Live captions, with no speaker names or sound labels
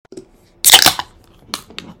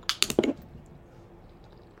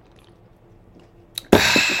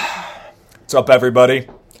What's up, everybody?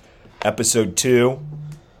 Episode 2.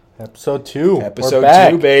 Episode 2. Episode We're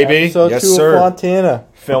back. 2, baby. Episode yes, 2 sir. of Fontana.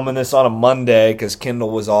 Filming this on a Monday because Kendall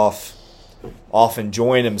was off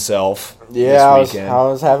enjoying himself Yeah, this weekend. I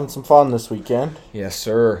was having some fun this weekend. Yes,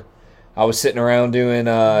 sir. I was sitting around doing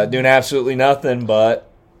absolutely nothing,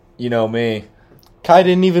 but you know me. Kai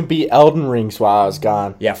didn't even beat Elden Rings while I was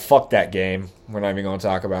gone. Yeah, fuck that game. We're not even going to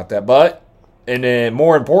talk about that. But, and then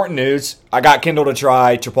more important news, I got Kendall to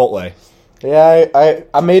try Chipotle. Yeah,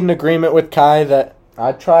 I made an agreement with Kai that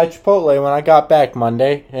I'd try Chipotle when I got back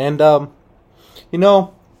Monday. And, they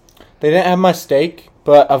didn't have my steak,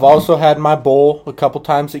 but I've also had my bowl a couple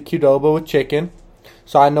times at Qdoba with chicken.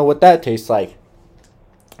 So I know what that tastes like.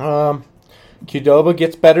 Qdoba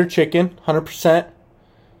gets better chicken, 100%.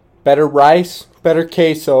 Better rice, better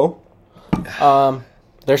queso.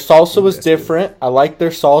 Their salsa was different. I liked their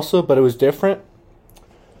salsa, but it was different.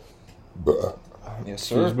 Yes,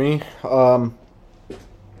 sir. Excuse me. But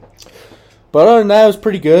other than that, it was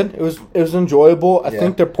pretty good. It was enjoyable. I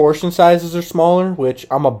think their portion sizes are smaller, which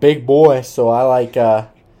I'm a big boy, so I like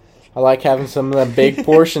having some of them big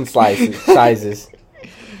portion sizes.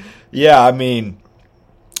 Yeah, I mean,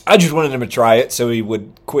 I just wanted him to try it so he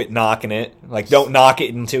would quit knocking it. Like, don't knock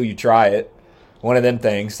it until you try it. One of them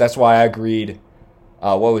things. That's why I agreed.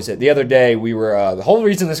 What was it? The other day, we were... the whole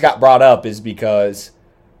reason this got brought up is because...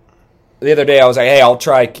 The other day, I was like, hey, I'll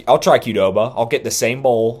try Qdoba. I'll get the same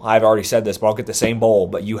bowl. I've already said this, but I'll get the same bowl,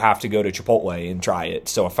 but you have to go to Chipotle and try it.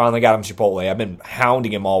 So I finally got him Chipotle. I've been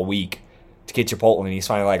hounding him all week to get Chipotle, and he's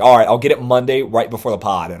finally like, all right, I'll get it Monday right before the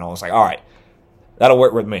pod. And I was like, all right, that'll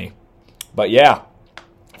work with me. But yeah,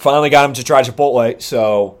 finally got him to try Chipotle,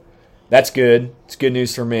 so that's good. It's good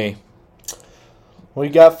news for me. What do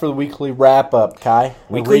you got for the weekly wrap-up, Kai?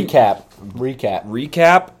 Weekly Recap.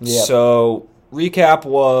 Recap? Yep. So, recap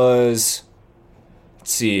was,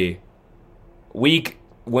 let's see, week,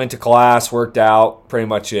 went to class, worked out, pretty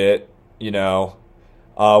much it,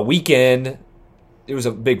 Weekend, it was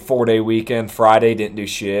a big 4-day weekend. Friday, didn't do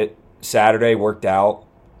shit. Saturday, worked out.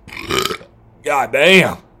 God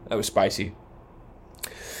damn, that was spicy.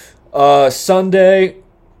 Sunday,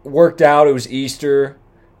 worked out, it was Easter.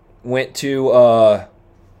 Went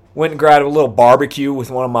and grabbed a little barbecue with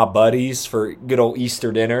one of my buddies for good old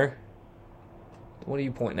Easter dinner. What are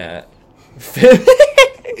you pointing at?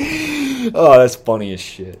 Oh, that's funny as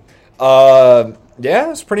shit. Yeah,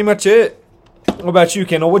 that's pretty much it. What about you,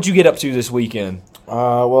 Kendall? What'd you get up to this weekend?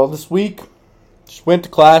 Well, this week, just went to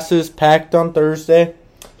classes, packed on Thursday,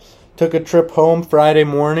 took a trip home Friday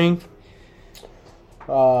morning,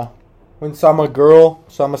 went and saw my girl,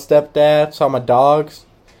 saw my stepdad, saw my dogs.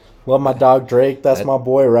 Love my dog Drake. That's my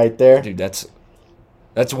boy right there. Dude, that's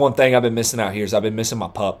one thing I've been missing out here is I've been missing my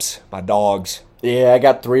pups, my dogs. Yeah, I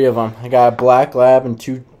got 3 of them. I got a black lab and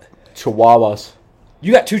 2 chihuahuas.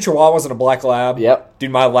 You got 2 chihuahuas and a black lab? Yep.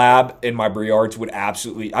 Dude, my lab and my Briards would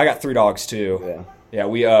absolutely... I got 3 dogs, too. Yeah.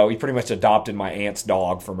 Yeah, we pretty much adopted my aunt's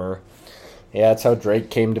dog from her. Yeah, that's how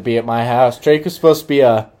Drake came to be at my house. Drake was supposed to be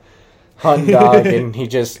a hunting dog, and he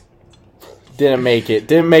just didn't make it.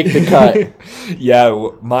 Didn't make the cut. Yeah,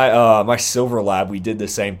 my silver lab, we did the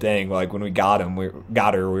same thing. Like, when we got her,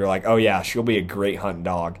 we were like, oh, yeah, she'll be a great hunting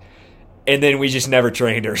dog. And then we just never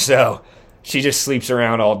trained her, so she just sleeps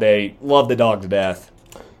around all day. Love the dog to death.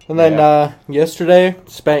 And then yesterday,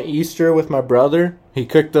 spent Easter with my brother. He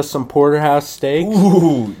cooked us some porterhouse steaks.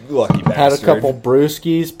 Ooh, lucky bastard. Had a couple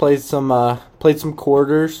brewskis, played some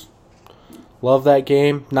quarters. Love that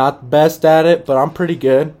game. Not the best at it, but I'm pretty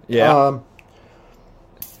good. Yeah.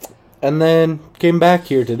 And then came back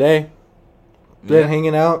here today. Been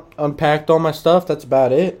hanging out, unpacked all my stuff. That's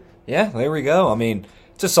about it. Yeah, there we go. I mean,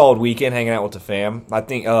 it's a solid weekend hanging out with the fam. I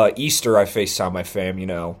think Easter I FaceTime my fam,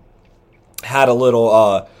 had a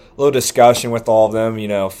little discussion with all of them,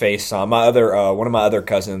 FaceTime. One of my other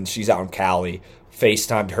cousins, she's out in Cali,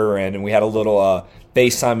 FaceTimed her in, and we had a little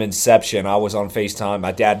FaceTime inception. I was on FaceTime.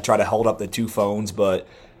 My dad tried to hold up the 2 phones, but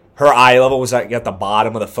her eye level was at the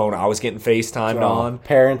bottom of the phone I was getting FaceTimed on.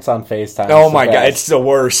 Parents on FaceTime. Oh my God, it's the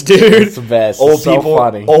worst, dude. It's the best. It's so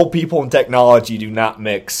funny. Old people and technology do not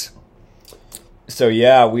mix. So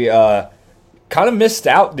yeah, we kind of missed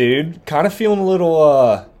out, dude. Kind of feeling a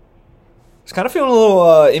little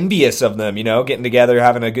envious of them, getting together,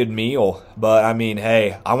 having a good meal. But I mean,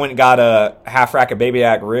 hey, I went and got a half rack of baby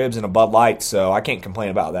back ribs and a Bud Light, so I can't complain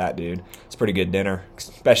about that, dude. It's a pretty good dinner,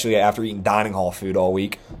 especially after eating dining hall food all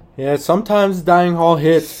week. Yeah, sometimes Dying Hall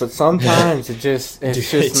hits, but sometimes it's just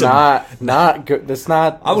not good. It's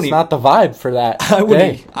not the vibe for that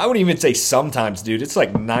day. I wouldn't even say sometimes, dude. It's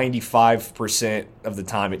like 95% of the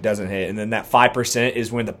time it doesn't hit, and then that 5%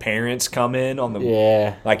 is when the parents come in on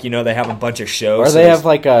the like they have a bunch of shows, or they have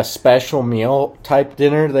like a special meal type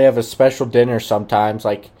dinner. They have a special dinner sometimes,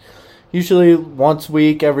 like usually once a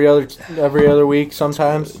week, every other week.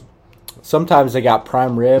 Sometimes they got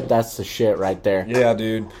prime rib. That's the shit right there. Yeah,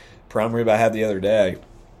 dude. Prime rib I had the other day.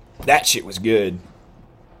 That shit was good.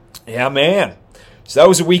 Yeah, man. So that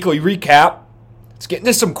was a weekly recap. Let's get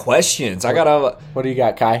into some questions. What do you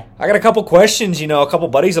got, Kai? I got a couple questions, a couple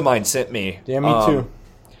buddies of mine sent me. Yeah, me too.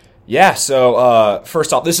 Yeah, so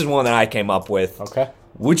first off, this is one that I came up with. Okay.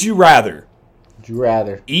 Would you rather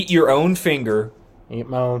eat your own finger? Eat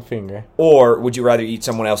my own finger. Or would you rather eat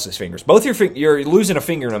someone else's fingers? Both you're losing a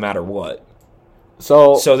finger no matter what.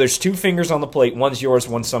 So there's 2 fingers on the plate. One's yours,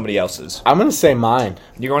 one's somebody else's. I'm going to say mine.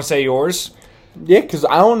 You're going to say yours? Yeah, because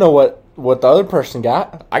I don't know what the other person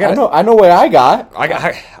got. I know what I got. I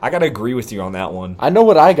got to agree with you on that one. I know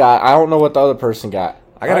what I got. I don't know what the other person got.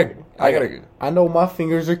 I know my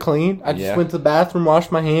fingers are clean. I just went to the bathroom,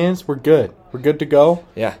 washed my hands. We're good. We're good to go.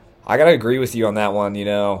 Yeah. I got to agree with you on that one, You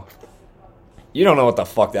don't know what the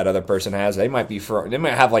fuck that other person has. They might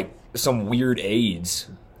have like some weird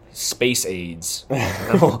AIDS. Space AIDS.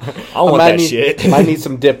 I want that shit. Might need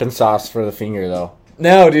some dipping sauce for the finger, though.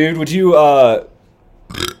 No, dude. Would you,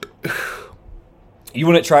 you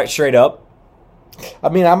wouldn't try it straight up? I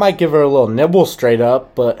mean, I might give her a little nibble straight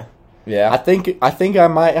up, but yeah, I think I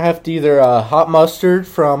might have to either hot mustard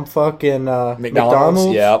from fucking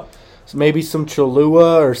McDonald's. Yep. Maybe some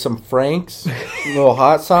Cholula or some Frank's, a little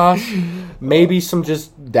hot sauce. Maybe some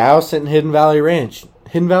just douse it in Hidden Valley Ranch.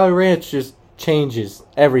 Hidden Valley Ranch just changes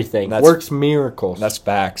everything. Works miracles. That's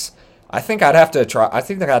facts. I think I'd have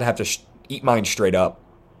to eat mine straight up,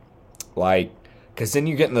 like, because then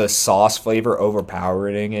you're getting the sauce flavor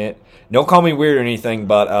overpowering it. Don't call me weird or anything,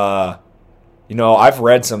 but I've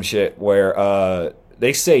read some shit where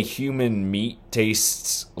they say human meat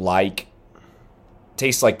tastes like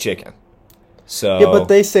chicken. So yeah, but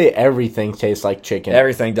they say everything tastes like chicken.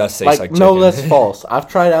 Everything does taste like chicken. No, that's false. I've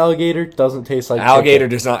tried alligator. It doesn't taste like alligator chicken.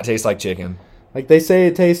 Does not taste like chicken. Like they say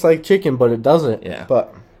it tastes like chicken, but it doesn't. Yeah.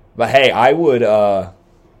 But hey, I would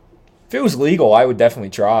if it was legal, I would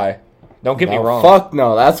definitely try. Don't get me wrong. Fuck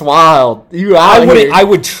no, that's wild. I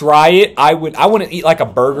would try it. I wouldn't eat like a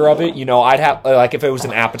burger of it. I'd have like if it was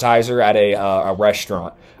an appetizer at a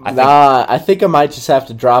restaurant. I think I might just have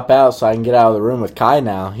to drop out so I can get out of the room with Kai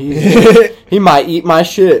now. He might eat my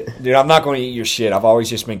shit. Dude, I'm not going to eat your shit. I've always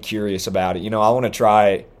just been curious about it. I want to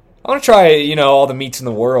try. All the meats in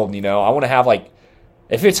the world. I want to have like,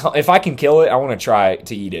 if I can kill it, I want to try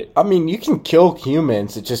to eat it. I mean, you can kill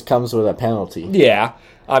humans. It just comes with a penalty. Yeah,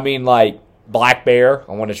 I mean, like black bear.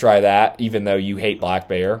 I want to try that, even though you hate black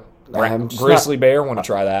bear. Grizzly bear. I want to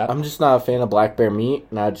try that. I'm just not a fan of black bear meat,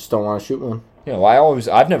 and I just don't want to shoot one.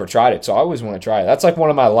 I've never tried it, so I always want to try it. That's like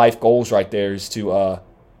one of my life goals right there is to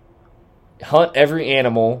hunt every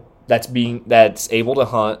animal that's able to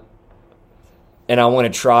hunt, and I want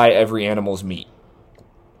to try every animal's meat.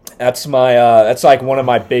 That's like one of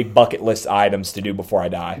my big bucket list items to do before I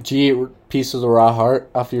die. Did you eat pieces of raw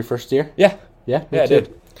heart after your first year? Yeah. Yeah, I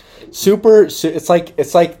did. It's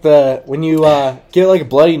like when you get like a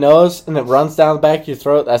bloody nose and it runs down the back of your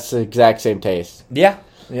throat. That's the exact same taste. Yeah.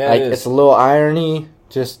 Yeah, like it's a little irony,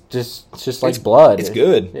 just like blood. It's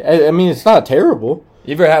good. I mean, it's not terrible.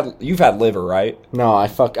 You've had liver, right? No, I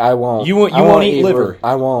won't. You won't eat liver.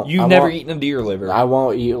 I won't. You've never eaten a deer liver. I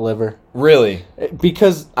won't eat liver. Really?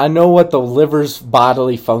 Because I know what the liver's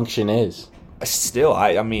bodily function is. Still,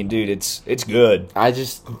 I mean, dude, it's good. I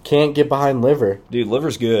just can't get behind liver. Dude,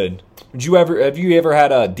 liver's good. Have you ever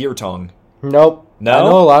had a deer tongue? Nope. No? I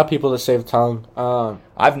know a lot of people that save tongue.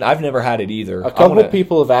 I've never had it either. A couple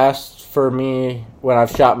people have asked for me when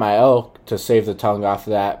I've shot my elk to save the tongue off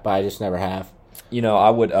of that, but I just never have. I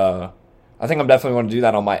would. I think I'm definitely going to do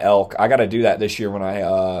that on my elk. I got to do that this year when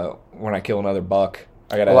I kill another buck.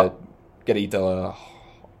 I gotta eat the.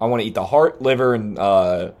 I want to eat the heart, liver, and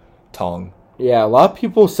tongue. Yeah, a lot of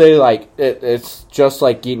people say like it's just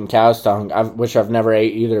like eating cow's tongue, which I've never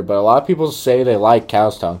ate either. But a lot of people say they like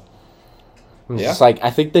cow's tongue. It's just like,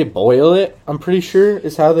 I think they boil it, I'm pretty sure,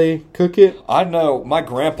 is how they cook it. I know. My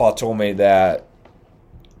grandpa told me that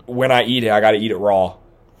when I eat it, I got to eat it raw.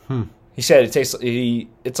 He said it tastes.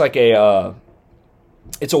 It's like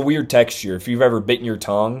it's a weird texture. If you've ever bitten your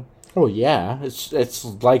tongue. Oh yeah, it's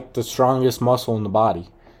like the strongest muscle in the body.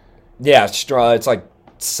 Yeah, it's strong. It's like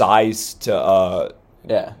size to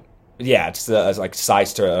yeah. Yeah, it's the like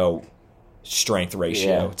size to strength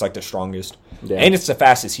ratio. Yeah. It's like the strongest. Yeah. And it's the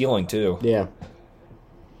fastest healing, too. Yeah.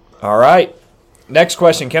 All right. Next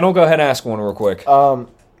question. Kendall, go ahead and ask one real quick.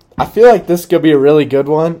 I feel like this could be a really good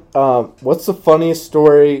one. What's the funniest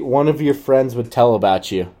story one of your friends would tell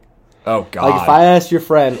about you? Oh, God. Like, if I asked your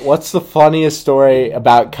friend, what's the funniest story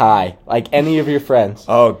about Kai? Like, any of your friends.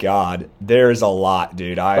 Oh, God. There's a lot,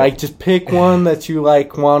 dude. Like, just pick one that you,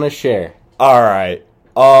 like, want to share. All right.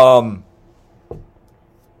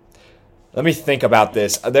 Let me think about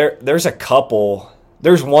this. There's a couple.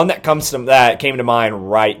 There's one that came to mind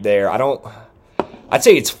right there. I'd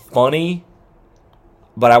say it's funny,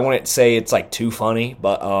 but I wouldn't say it's like too funny.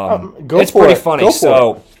 But it's pretty funny.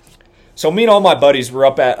 So me and all my buddies were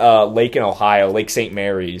up at Lake in Ohio, Lake St.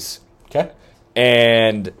 Mary's. Okay.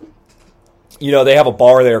 And they have a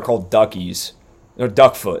bar there called Ducky's, or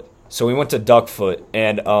Duckfoot. So we went to Duckfoot,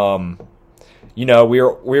 and we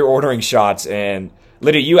were ordering shots, and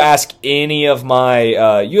literally, you ask any of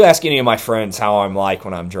my friends how I'm like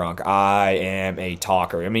when I'm drunk. I am a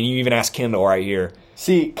talker. I mean, you even ask Kendall right here.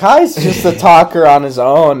 See, Kai's just a talker on his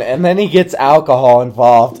own, and then he gets alcohol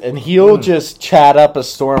involved, and he'll just chat up a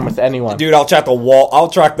storm with anyone. Dude, I'll chat the wall. I'll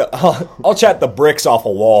chat the bricks off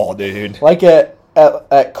a wall, dude. Like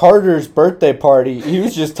at Carter's birthday party, he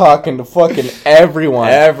was just talking to fucking everyone.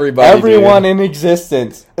 Everyone in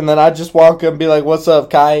existence. And then I'd just walk up and be like, "What's up,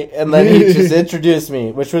 Kai?" And then he'd just introduce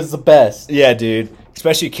me, which was the best. Yeah, dude.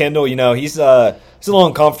 Especially Kendall, he's a little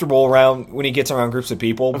uncomfortable when he gets around groups of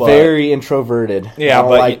people. But, very introverted. Yeah, I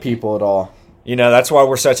don't like people at all. That's why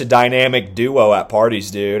we're such a dynamic duo at parties,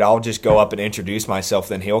 dude. I'll just go up and introduce myself,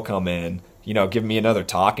 then he'll come in, give me another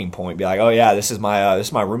talking point, be like, "Oh yeah, this is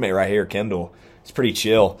my roommate right here, Kendall." It's pretty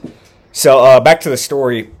chill. So back to the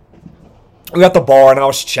story. We got the bar, and I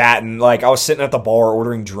was chatting. Like, I was sitting at the bar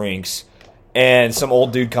ordering drinks, and some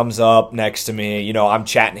old dude comes up next to me. I'm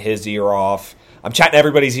chatting his ear off. I'm chatting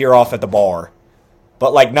everybody's ear off at the bar.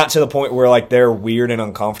 But, like, not to the point where, like, they're weird and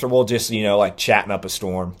uncomfortable. Just, like, chatting up a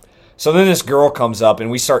storm. So then this girl comes up, and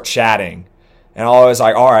we start chatting. And I was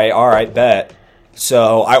like, all right, bet.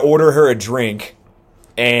 So I order her a drink,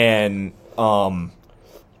 and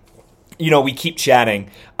we keep chatting.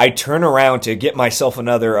 I turn around to get myself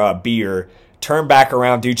another beer. Turn back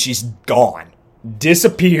around, dude. She's gone.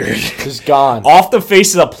 Disappeared. Just gone. Off the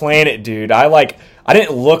face of the planet, dude. I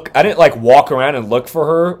didn't walk around and look for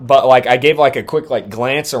her, but like I gave like a quick like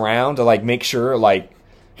glance around to like make sure like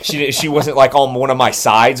she wasn't like on one of my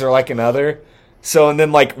sides or like another. So and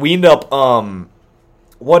then like we end up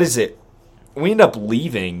we end up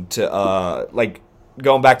leaving to like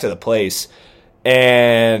going back to the place,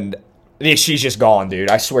 and she's just gone,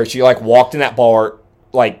 dude. I swear she like walked in that bar,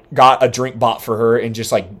 like got a drink bought for her, and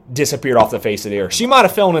just like disappeared off the face of the earth. She might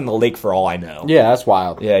have fallen in the lake for all I know. Yeah, that's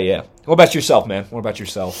wild. Yeah. What about yourself, man? What about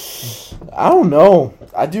yourself? I don't know.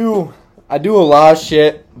 I do a lot of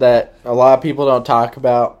shit that a lot of people don't talk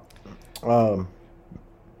about.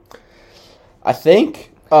 I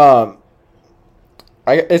think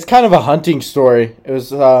it's kind of a hunting story. It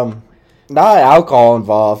was not alcohol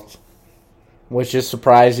involved, which is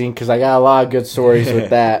surprising because I got a lot of good stories with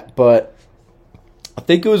that. But I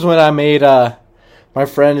think it was when I made my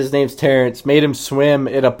friend, his name's Terrence, made him swim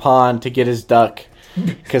in a pond to get his duck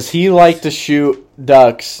because he liked to shoot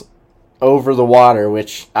ducks over the water,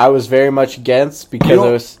 which I was very much against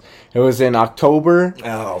because it was in October.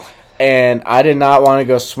 Oh. And I did not want to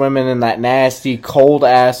go swimming in that nasty,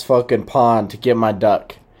 cold-ass fucking pond to get my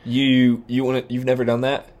duck. You've never done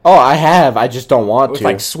that? Oh, I have. I just don't want to.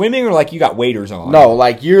 Like swimming or like you got waders on? No,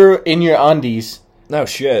 like you're in your undies. No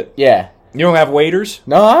shit. Yeah. You don't have waders?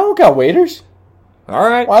 No, I don't got waders. All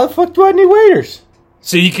right. Why the fuck do I need waders?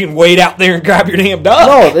 So you can wade out there and grab your damn duck.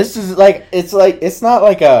 No, this is it's not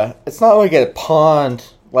like a pond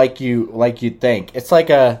like you'd think.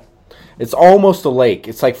 It's almost a lake.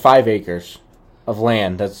 It's like 5 acres of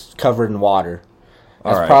land that's covered in water.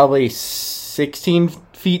 That's probably 16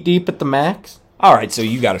 feet deep at the max. All right, so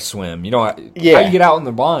you got to swim. You know, yeah. How you get out in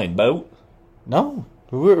the blind boat? No,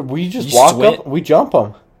 we just walk up. We jump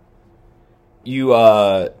them. You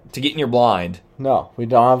to get in your blind. No, we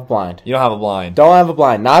don't have a blind. You don't have a blind. Don't have a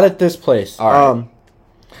blind. Not at this place. All right.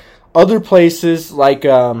 Other places like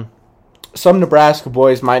some Nebraska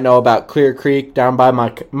boys might know about Clear Creek down by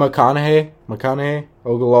McConaughey,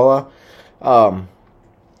 Ogallala.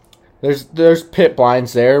 There's pit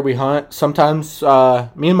blinds there. We hunt. Sometimes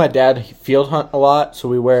me and my dad field hunt a lot, so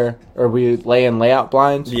we lay in layout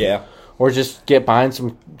blinds. Yeah. Or just get behind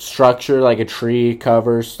some structure like a tree,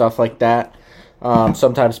 covers, stuff like that.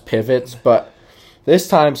 Sometimes pivots, but this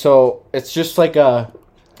time, so it's just like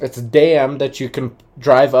It's a dam that you can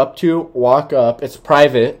drive up to, walk up. It's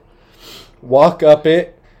private. Walk up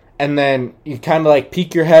it, and then you kind of like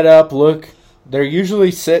peek your head up, look. They're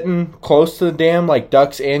usually sitting close to the dam, like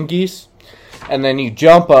ducks and geese. And then you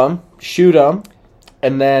jump them, shoot them,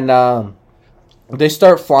 and then they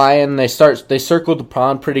start flying. They circle the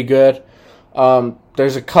pond pretty good.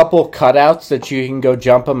 There's a couple cutouts that you can go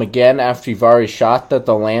jump them again after you've already shot that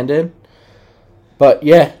they'll land in. But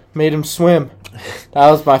yeah, made him swim. That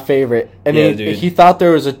was my favorite. And he thought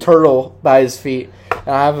there was a turtle by his feet.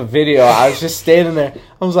 And I have a video. I was just standing there.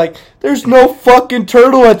 I was like, there's no fucking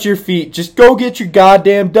turtle at your feet. Just go get your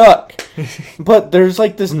goddamn duck. But there's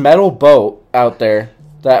like this metal boat out there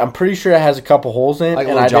that I'm pretty sure it has a couple holes in. Like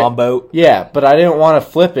a little John boat? Yeah, but I didn't want to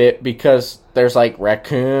flip it because there's like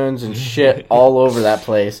raccoons and shit all over that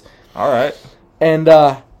place. All right. And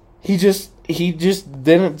he just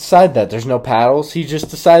didn't decide that. There's no paddles. He just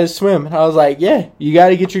decided to swim. And I was like, yeah, you got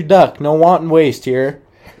to get your duck. No wanton waste here.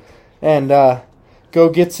 And go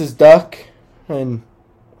gets his duck and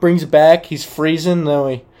brings it back. He's freezing. Then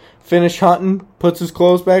we finish hunting, puts his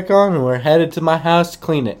clothes back on, and we're headed to my house to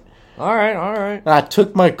clean it. All right. And I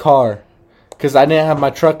took my car because I didn't have my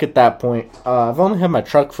truck at that point. I've only had my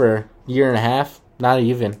truck for a year and a half, not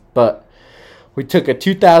even. But we took a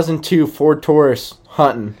 2002 Ford Taurus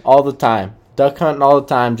hunting all the time. Duck hunting all the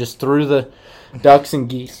time. Just threw the ducks and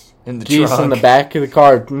geese. In the geese trunk. in the back of the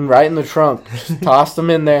car, right in the trunk. Just tossed them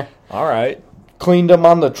in there. All right. Cleaned them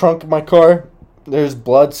on the trunk of my car. There's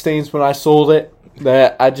blood stains when I sold it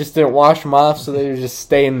that I just didn't wash them off, so they were just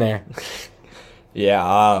staying there.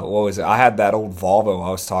 Yeah, what was it? I had that old Volvo I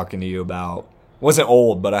was talking to you about. It wasn't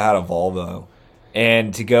old, but I had a Volvo.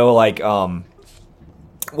 And to go like,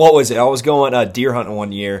 what was it? I was going deer hunting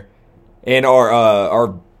one year, and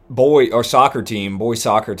our boys soccer team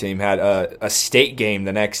had a state game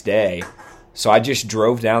the next day. So I just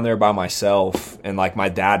drove down there by myself, and like my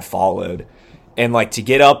dad followed. And like to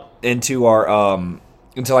get up into our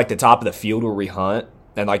into like the top of the field where we hunt,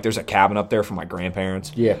 and like there's a cabin up there for my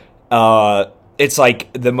grandparents. Yeah. It's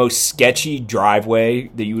like the most sketchy driveway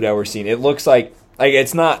that you would ever seen. It looks like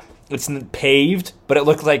it's paved, but it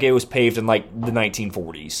looked like it was paved in like the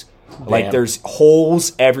 1940s. Damn. Like there's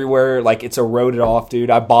holes everywhere. Like it's eroded off, dude.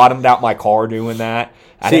 I bottomed out my car doing that.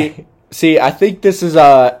 See, I think this is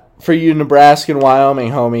for you Nebraska and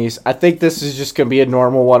Wyoming homies. I think this is just gonna be a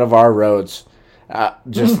normal one of our roads,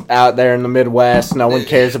 just out there in the Midwest. No one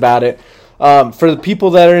cares about it. For the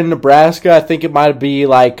people that are in Nebraska, I think it might be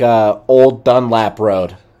like old Dunlap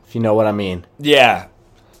Road, if you know what I mean. Yeah,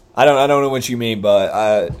 I don't know what you mean,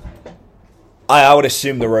 but I would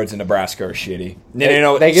assume the roads in Nebraska are shitty.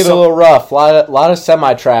 They get a little rough. A lot of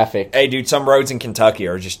semi-traffic. Hey, dude, some roads in Kentucky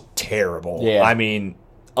are just terrible. Yeah. I mean,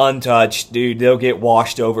 untouched, dude. They'll get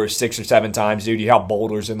washed over 6 or 7 times, dude. You have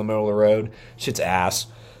boulders in the middle of the road. Shit's ass.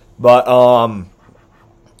 But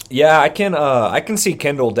yeah, I can see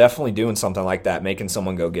Kendall definitely doing something like that, making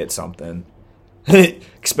someone go get something.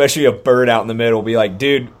 Especially a bird out in the middle. Be like,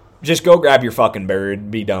 dude, just go grab your fucking bird.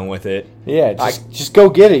 Be done with it. Yeah, just go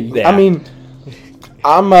get it. Yeah. I mean,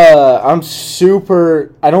 I'm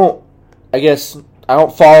super. I don't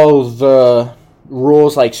follow the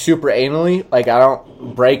rules like super anally. Like I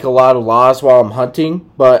don't break a lot of laws while I'm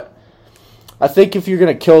hunting, but I think if you're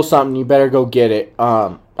gonna kill something, you better go get it.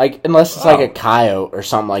 Like unless it's like a coyote or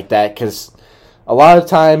something like that, because a lot of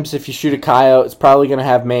times if you shoot a coyote, it's probably gonna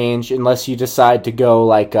have mange unless you decide to go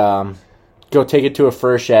like go take it to a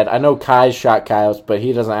fur shed. I know Kai's shot coyotes, but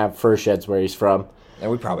he doesn't have fur sheds where he's from. And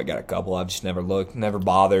we probably got a couple. I've just never looked, never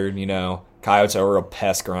bothered. You know, coyotes are a real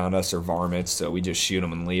pest around us, or varmints, so we just shoot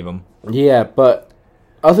them and leave them. Yeah, but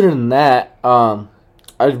other than that, I'm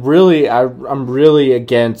really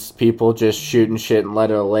against people just shooting shit and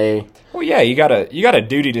letting it lay. Well, yeah, you got a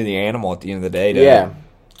duty to the animal at the end of the day. Yeah,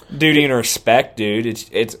 duty and respect, dude.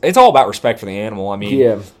 It's all about respect for the animal. I mean,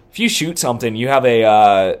 yeah. If you shoot something, you have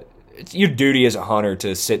it's your duty as a hunter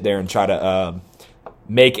to sit there and try to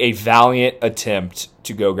make a valiant attempt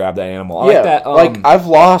to go grab that animal. I like that. Like I've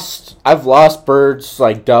lost birds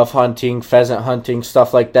like dove hunting, pheasant hunting,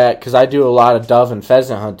 stuff like that, because I do a lot of dove and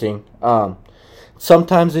pheasant hunting.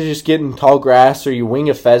 Sometimes they just get in tall grass, or you wing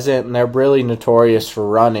a pheasant, and they're really notorious for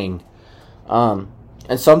running. And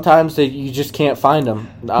sometimes you just can't find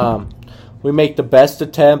them. We make the best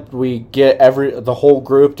attempt. We get the whole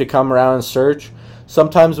group to come around and search.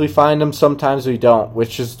 Sometimes we find them, sometimes we don't,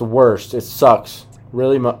 which is the worst. It sucks.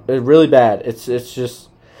 Really bad. It's just.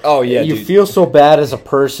 Oh yeah, you dude. feel so bad as a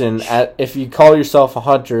person if you call yourself a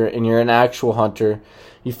hunter and you're an actual hunter.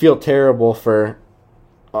 You feel terrible for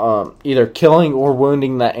either killing or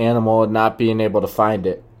wounding that animal and not being able to find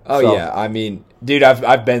it. Oh, So, yeah. I mean, dude,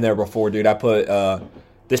 I've been there before, dude. I put,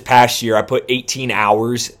 this past year, I put 18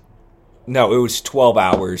 hours. No, it was 12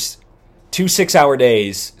 hours. 2 6-hour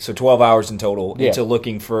days, so 12 hours in total, into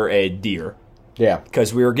looking for a deer. Yeah.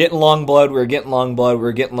 Because we were getting long blood,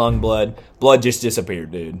 Blood just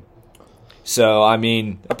disappeared, dude. So, I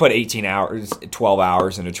mean, I put 18 hours, 12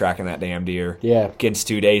 hours into tracking that damn deer. Yeah. Against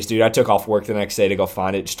 2 days, dude. I took off work the next day to go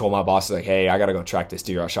find it. Just told my boss, like, hey, I got to go track this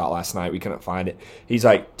deer I shot last night. We couldn't find it. He's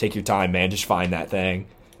like, take your time, man. Just find that thing.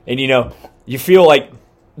 And, you know, you feel like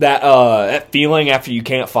that feeling after you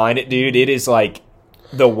can't find it, dude, it is like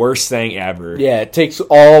the worst thing ever. Yeah, it takes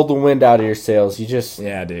all the wind out of your sails. You just...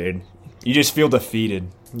 Yeah, dude. You just feel defeated.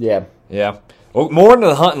 Yeah. Yeah. Well, more into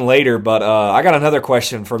the hunting later, but I got another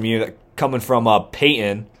question from you that coming from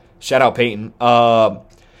Peyton. Shout out Peyton.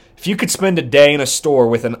 If you could spend a day in a store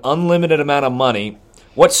with an unlimited amount of money,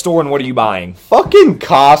 what store and what are you buying? Fucking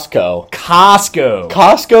Costco.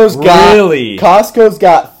 Costco's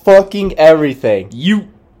got fucking everything. You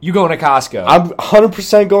going to Costco? I'm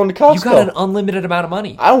 100% going to Costco. You got an unlimited amount of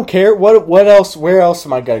money. I don't care. What else? Where else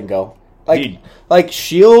am I gonna go? Like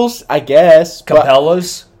Shields, I guess.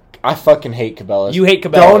 Cabela's? I fucking hate Cabela's. You hate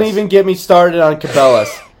Cabela's. Don't even get me started on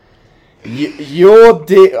Cabela's.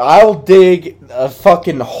 I'll dig a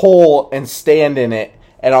fucking hole and stand in it,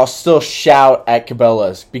 and I'll still shout at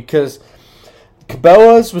Cabela's because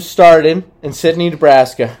Cabela's was started in Sidney,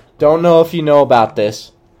 Nebraska. Don't know if you know about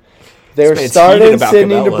this. They were started in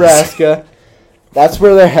Sidney, Nebraska. That's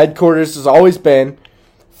where their headquarters has always been.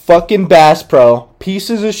 Fucking Bass Pro.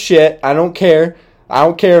 Pieces of shit. I don't care. I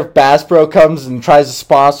don't care if Bass Pro comes and tries to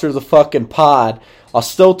sponsor the fucking pod. I'll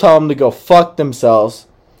still tell them to go fuck themselves.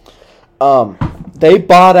 They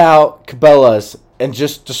bought out Cabela's and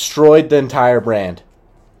just destroyed the entire brand.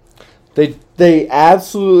 They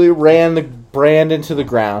absolutely ran the brand into the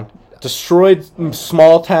ground. Destroyed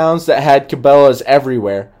small towns that had Cabela's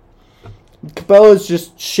everywhere. Cabela's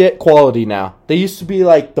just shit quality now. They used to be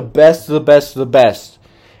like the best of the best of the best.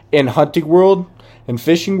 In hunting world and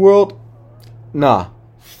fishing world, nah.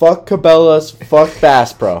 Fuck Cabela's, fuck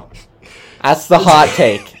Bass Pro. That's the hot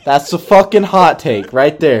take. That's the fucking hot take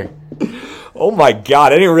right there. Oh my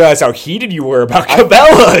god, I didn't realize how heated you were about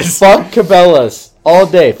Cabela's. Fuck Cabela's. All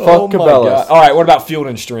day, fuck Cabela's. Alright, what about Field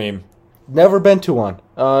and Stream? Never been to one.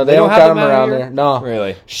 They don't got them around there. No.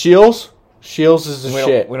 Really? Shields is the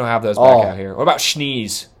shit. We don't have those back out here. What about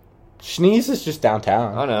Schnee's? Schnee's is just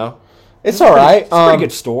downtown. I know. It's alright. It's a pretty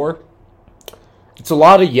good store. It's a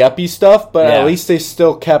lot of yuppie stuff, but at least they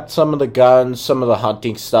still kept some of the guns, some of the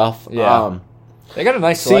hunting stuff. Yeah. They got a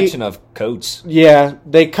nice selection of coats. Yeah,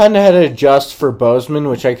 they kind of had to adjust for Bozeman,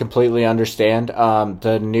 which I completely understand.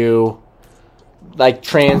 The new,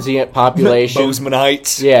 transient population.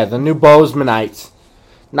 Bozemanites. Yeah, the new Bozemanites.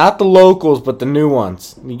 Not the locals, but the new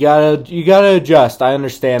ones. You gotta adjust. I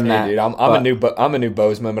understand that. Dude, I'm a new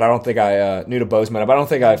Bozeman, but I don't think I new to Bozeman, but I don't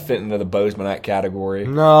think I fit into the Bozemanite category.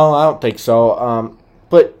 No, I don't think so.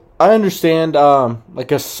 But I understand.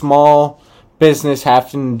 Like a small business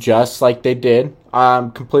having to adjust like they did.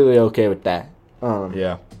 I'm completely okay with that.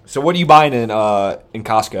 Yeah. So what are you buying in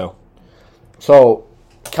Costco? So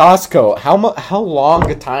Costco, how long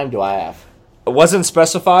a time do I have? It wasn't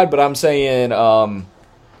specified, but I'm saying like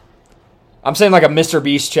a Mr.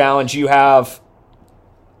 Beast challenge. You have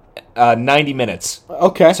 90 minutes.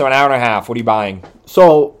 Okay. So an hour and a half. What are you buying?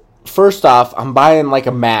 So first off, I'm buying like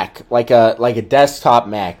a Mac, like a desktop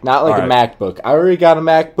Mac, not like a MacBook. I already got a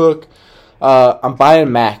MacBook. I'm buying a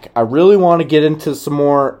Mac. I really want to get into some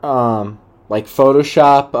more like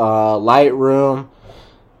Photoshop, Lightroom,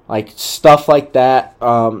 like stuff like that.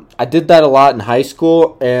 I did that a lot in high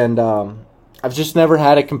school, and I've just never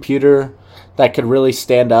had a computer that could really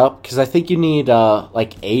stand up, because I think you need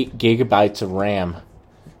like 8 gigabytes of RAM.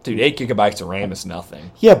 Dude, 8 gigabytes of RAM is nothing.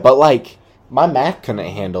 Yeah, but like my Mac couldn't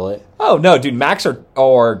handle it. Oh no, dude, Macs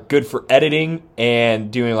are good for editing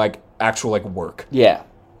and doing like actual like work. Yeah.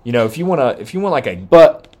 You know, if you want like a,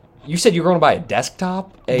 but you said you're going to buy a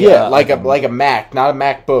desktop. Like a Mac, not a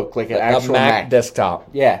MacBook, like an actual Mac desktop.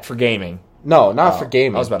 Yeah, for gaming. No, not for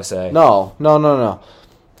gaming. I was about to say. No.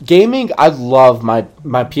 Gaming, I love my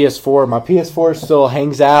PS4. My PS4 still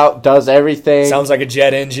hangs out, does everything. Sounds like a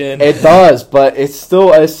jet engine. It does, but it still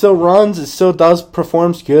runs. It still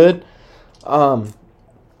performs good.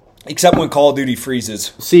 Except when Call of Duty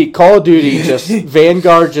freezes. See, Call of Duty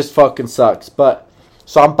Vanguard just fucking sucks. But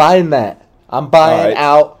so I'm buying that. I'm buying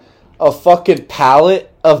out a fucking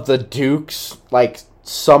pallet of the Duke's like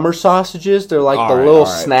summer sausages. They're like the little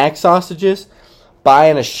snack sausages.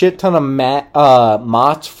 Buying a shit ton of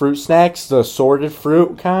Mott's fruit snacks, the assorted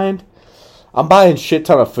fruit kind. I'm buying shit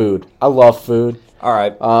ton of food. I love food. All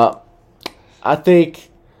right. I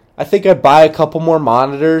think I'd buy a couple more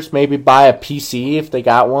monitors. Maybe buy a PC if they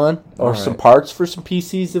got one, or some parts for some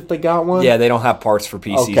PCs if they got one. Yeah, they don't have parts for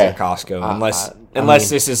PCs at Costco unless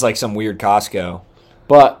this is like some weird Costco.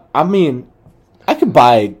 But I mean, I could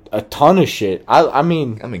buy a ton of shit. I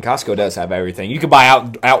mean, Costco does have everything. You could buy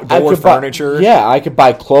outdoor furniture. I could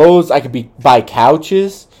buy clothes. I could buy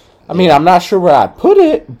couches. I mean, I'm not sure where I'd put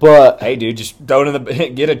it, but hey, dude, just throw it in the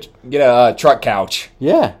get a truck couch.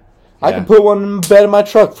 Yeah. I could put one in the bed of my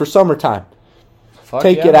truck for summertime.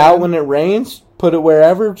 Take it out when it rains. Put it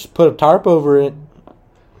wherever. Just put a tarp over it.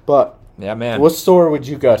 But yeah, man. What store would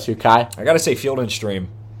you go to, Kai? I gotta say, Field and Stream.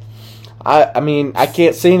 I mean, I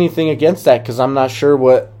can't say anything against that because I'm not sure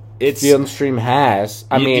what Field and Stream has.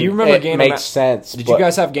 I mean, do you remember it makes sense. Did you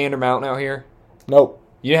guys have Gander Mountain out here? Nope.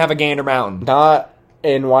 You didn't have a Gander Mountain? Not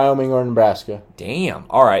in Wyoming or Nebraska. Damn.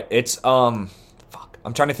 All right. It's I'm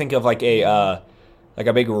trying to think of like a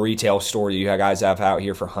big retail store you guys have out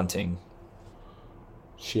here for hunting.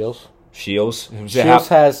 Shields. Shields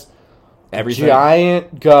has everything.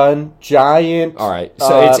 Giant gun, giant. All right,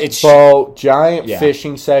 so it's boat, giant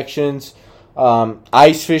fishing sections,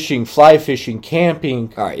 ice fishing, fly fishing,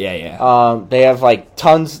 camping. All right, yeah. They have like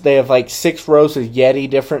tons. They have like 6 rows of Yeti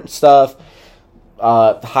different stuff.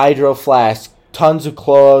 Hydro flask, tons of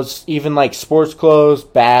clothes, even like sports clothes,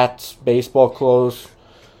 bats, baseball clothes.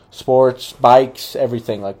 Sports, bikes,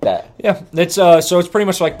 everything like that. Yeah, it's so it's pretty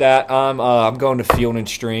much like that. I'm going to Field and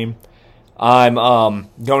Stream. I'm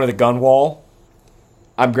going to the gun wall.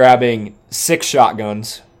 I'm grabbing 6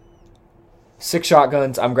 shotguns. 6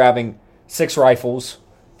 shotguns. I'm grabbing 6 rifles.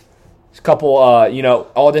 A couple,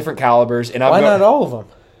 all different calibers. And why not all of them?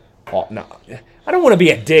 Oh, no, I don't want to be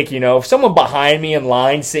a dick. If someone behind me in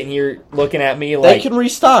line sitting here looking at me like they can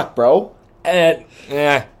restock, bro.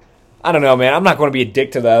 I don't know, man. I'm not going to be a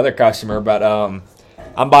dick to the other customer, but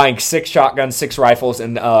I'm buying 6 shotguns, 6 rifles,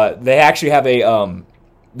 and they actually have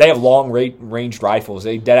they have long ranged rifles.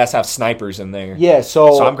 They deadass have snipers in there. Yeah,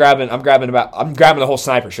 so I'm grabbing the whole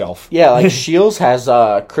sniper shelf. Yeah, like Shields has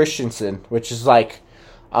Christensen, which is like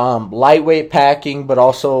lightweight packing, but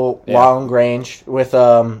also long range with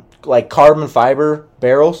like carbon fiber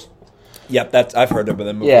barrels. Yep, I've heard of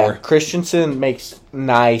them before. Yeah, Christensen makes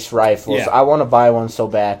nice rifles. Yeah. I want to buy one so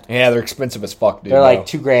bad. Yeah, they're expensive as fuck, dude. They're like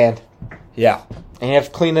 $2,000. Yeah. And you have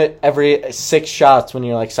to clean it every 6 shots when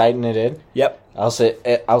you're like sighting it in. Yep. Else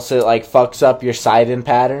it like fucks up your sight-in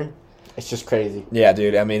pattern. It's just crazy. Yeah,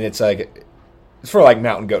 dude. I mean, it's for like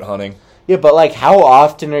mountain goat hunting. Yeah, but like how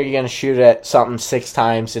often are you going to shoot at something 6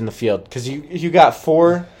 times in the field? Because you got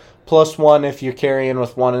 4 plus 1 if you're carrying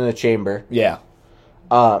with 1 in the chamber. Yeah.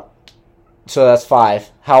 So that's 5.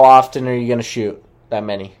 How often are you going to shoot that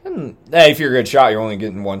many? Hey, if you're a good shot, you're only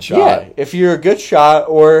getting 1 shot. Yeah, if you're a good shot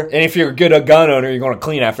and if you're a good gun owner, you're going to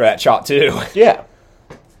clean after that shot too. Yeah.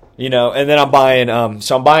 And then I'm buying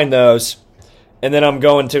I'm buying those, and then I'm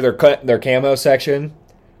going to their camo section.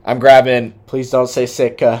 I'm grabbing. Please don't say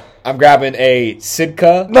Sitka. I'm grabbing a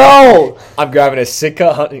Sitka. No. I'm grabbing a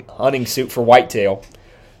Sitka hunting suit for whitetail.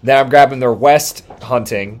 Then I'm grabbing their West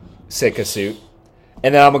hunting Sitka suit,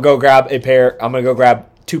 and then I'm gonna go grab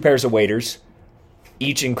 2 pairs of waders,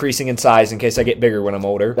 each increasing in size in case I get bigger when I'm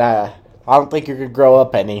older. I don't think you're gonna grow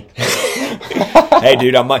up any. Hey,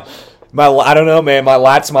 dude, I don't know, man. My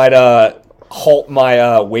lats might halt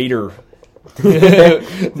my wader.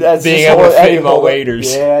 That's being able to fit my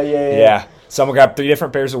waders. Yeah. So I'm going to grab 3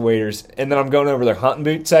 different pairs of waders. And then I'm going over their hunting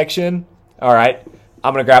boot section. All right.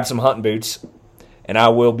 I'm going to grab some hunting boots. And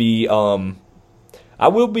I'll be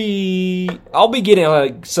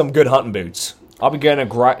getting some good hunting boots. I'll be getting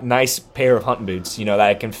a nice pair of hunting boots, that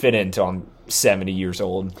I can fit in until I'm 70 years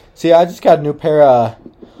old. See, I just got a new pair of...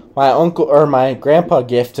 My uncle or my grandpa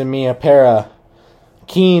gifted me a pair of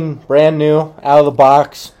Keen, brand new, out of the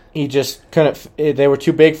box. He just couldn't. They were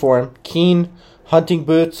too big for him. Keen hunting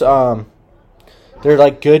boots. They're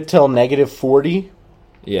like good till -40.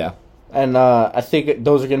 Yeah. And I think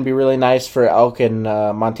those are going to be really nice for elk in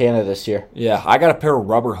Montana this year. Yeah, I got a pair of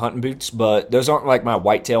rubber hunting boots, but those aren't like my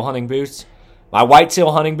whitetail hunting boots. My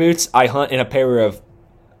whitetail hunting boots, I hunt in a pair of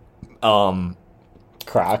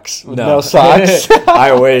Crocs with no socks.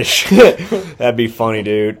 I wish. That'd be funny,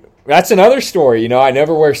 dude. That's another story. I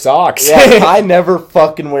never wear socks. Yeah, I never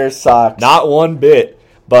fucking wear socks. Not one bit.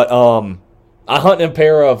 But I hunt in a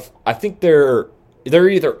pair of, I think they're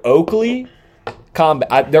either Oakley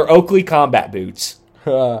combat. They're Oakley combat boots.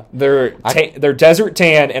 They're desert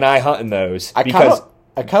tan, and I hunt in those I kind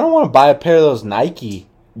of want to buy a pair of those Nike.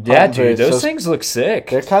 Yeah, dude, those things look sick.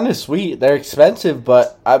 They're kind of sweet. They're expensive,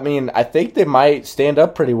 but I mean, I think they might stand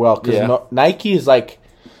up pretty well because Nike is like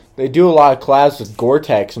They do a lot of collabs with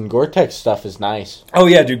Gore-Tex, and Gore-Tex stuff is nice. Oh,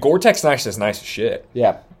 yeah, dude. Gore-Tex nice is nice as shit.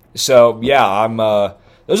 Yeah. So, yeah, I'm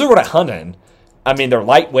those are what I hunt in. I mean, they're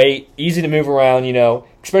lightweight, easy to move around,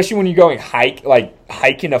 especially when you're going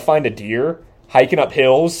hiking to find a deer, hiking up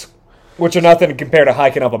hills, which are nothing compared to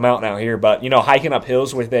hiking up a mountain out here. But, hiking up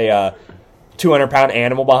hills with a 200-pound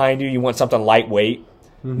animal behind you, you want something lightweight.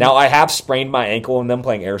 Mm-hmm. Now, I have sprained my ankle in them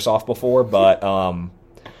playing airsoft before, but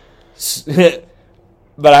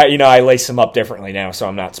but I lace them up differently now, so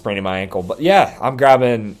I'm not spraining my ankle. But yeah, I'm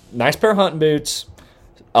grabbing nice pair of hunting boots,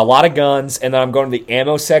 a lot of guns, and then I'm going to the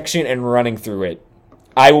ammo section and running through it.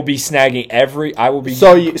 I will be snagging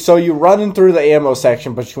So you running through the ammo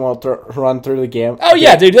section, but you won't run through the game. Oh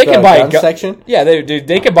yeah, dude, they can buy a gun section. Yeah,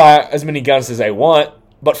 they can buy as many guns as they want,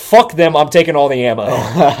 but fuck them. I'm taking all the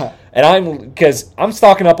ammo, because I'm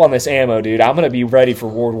stocking up on this ammo, dude. I'm gonna be ready for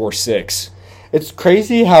World War VI. It's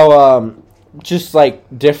crazy how just like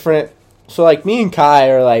different. So like me and Kai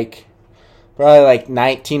are like probably like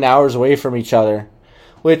 19 hours away from each other,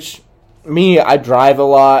 which me, I drive a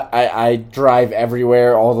lot. I drive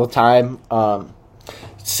everywhere all the time.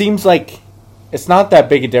 It seems like it's not that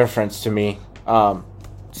big a difference to me.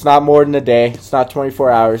 It's not more than a day. It's not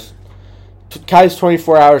 24 hours. Kai's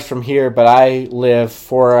 24 hours from here, but I live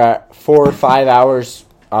 4 or 5 hours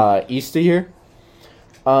east of here.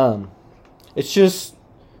 It's just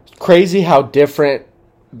crazy how different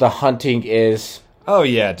the hunting is. Oh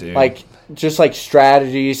yeah, dude. Like just like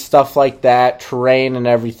strategies, stuff like that, terrain and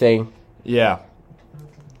everything. Yeah.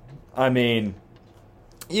 I mean,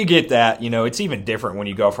 you get that. It's even different when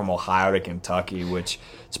you go from Ohio to Kentucky, which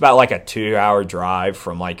it's about like a 2-hour drive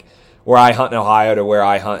from like where I hunt in Ohio to where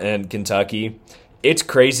I hunt in Kentucky. It's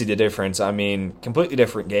crazy the difference. I mean, completely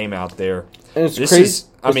different game out there. And it's crazy.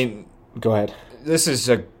 Go ahead. This is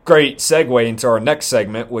a great segue into our next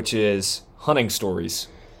segment, which is hunting stories.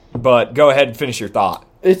 But go ahead and finish your thought.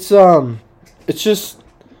 It's just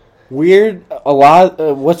weird. A lot.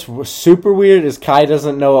 What's super weird is Kai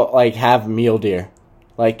doesn't know have mule deer.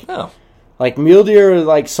 Like mule deer are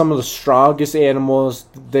like some of the strongest animals.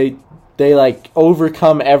 They like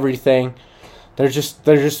overcome everything. They're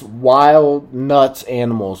just wild nuts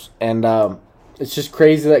animals, and it's just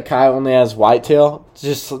crazy that Kai only has whitetail. It's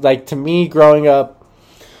just like, to me, growing up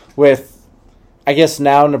with, I guess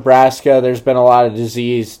now Nebraska, there's been a lot of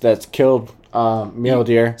disease that's killed mule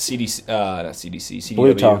deer. CDC, not CDC, CWD.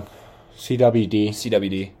 Blue tongue. CWD.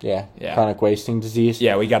 CWD. Yeah. Chronic wasting disease.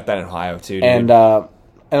 Yeah, we got that in Ohio too. Dude.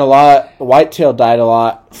 And a lot, whitetail died a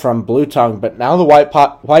lot from blue tongue, but now the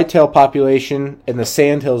whitetail population in the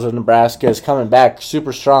sandhills of Nebraska is coming back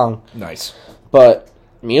super strong. Nice. But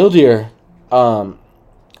mule deer are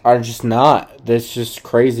just not. That's just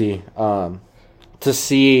crazy to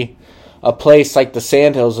see a place like the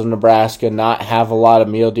sandhills of Nebraska not have a lot of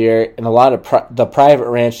mule deer, and a lot of the private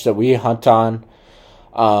ranch that we hunt on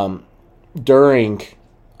during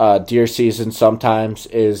deer season sometimes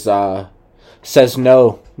is says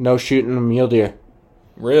no shooting a mule deer.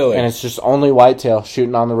 Really? And it's just only whitetail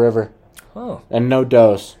shooting on the river. Oh. And no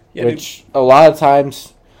does. Yeah, which a lot of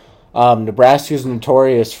times Nebraska is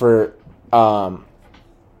notorious for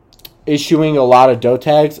issuing a lot of doe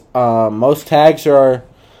tags. Most tags are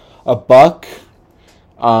a buck.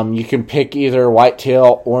 You can pick either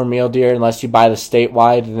whitetail or mule deer unless you buy the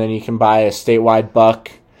statewide, and then you can buy a statewide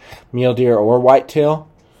buck, mule deer, or whitetail.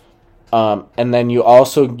 And then you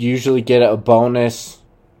also usually get a bonus.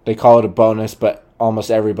 They call it a bonus, but almost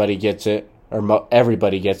everybody gets it, or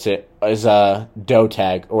everybody gets it, is a doe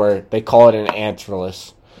tag, or they call it an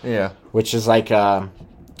antlerless. Yeah. Which is like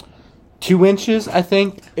 2 inches, I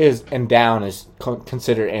think, and down is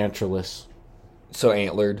considered antlerless. So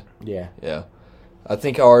antlered. Yeah. Yeah. I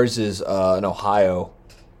think ours is in Ohio.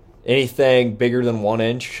 Anything bigger than 1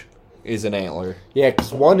 inch is an antler. Yeah,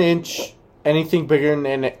 because 1 inch, anything bigger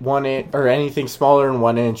than 1 inch, or anything smaller than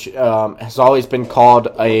 1 inch, has always been called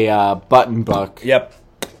a button buck. Yep.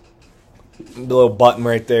 The little button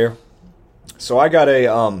right there. So I got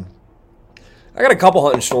a couple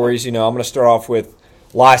hunting stories. I'm going to start off with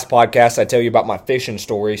last podcast. I tell you about my fishing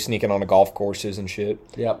story, sneaking on the golf courses and shit.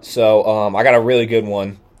 Yep. So I got a really good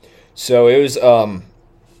one. So it was it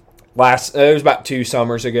was about 3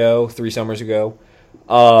 summers ago.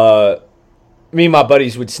 Me and my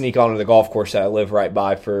buddies would sneak onto the golf course that I live right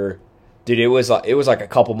by it was like a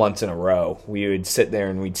couple months in a row. We would sit there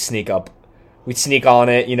and we'd sneak on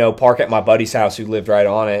it, park at my buddy's house who lived right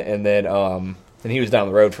on it, and then he was down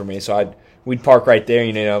the road from me, so we'd park right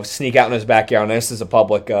there, sneak out in his backyard. And this is a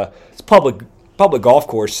public golf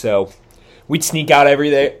course, so we'd sneak out every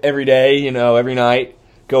day, every night,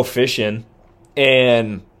 go fishing,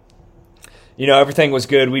 and everything was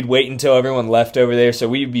good. We'd wait until everyone left over there, so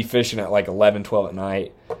we'd be fishing at like 11, 12 at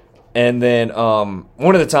night. And then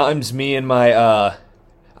one of the times, me and my,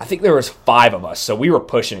 I think there was 5 of us, so we were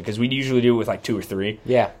pushing it because we usually do it with like 2 or 3.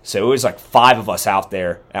 Yeah. So it was like 5 of us out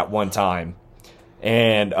there at one time.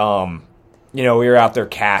 And, we were out there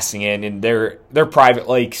casting in, and they're private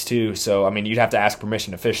lakes too, so, I mean, you'd have to ask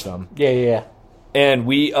permission to fish them. Yeah. And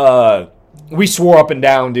we swore up and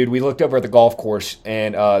down, dude. We looked over at the golf course,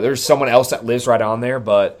 and there's someone else that lives right on there,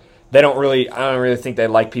 but I don't really think they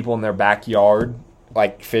like people in their backyard,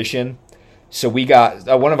 like, fishing. So we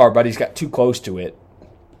got, one of our buddies got too close to it,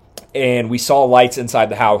 and we saw lights inside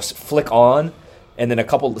the house flick on, and then a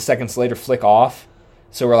couple of seconds later flick off.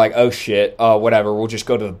 So we're like, oh shit, whatever, we'll just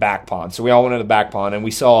go to the back pond. So we all went to the back pond, and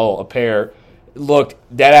we saw a pair, looked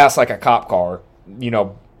dead ass like a cop car,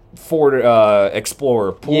 Ford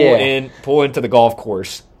Explorer, pull into the golf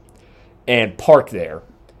course, and park there.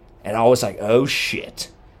 And I was like, oh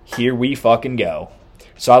shit, here we fucking go.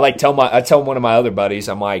 So I tell one of my other buddies,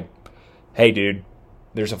 I'm like, hey dude,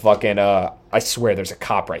 there's a fucking, I swear there's a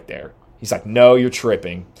cop right there. He's like, no, you're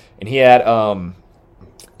tripping. And he had,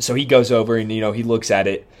 so he goes over and, he looks at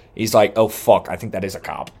it. He's like, oh, fuck, I think that is a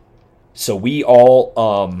cop. So we all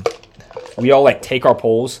take our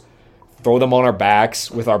poles, throw them on our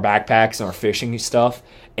backs with our backpacks and our fishing stuff,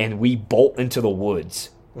 and we bolt into the woods.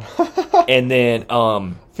 And then,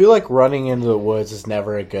 I feel like running into the woods is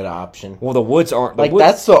never a good option. Well, the woods aren't...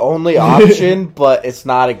 that's the only option, but it's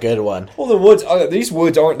not a good one. Well, these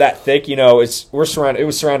woods aren't that thick, It was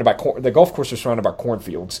surrounded by... the golf course was surrounded by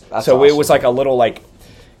cornfields. That's so awesome. It was like a little,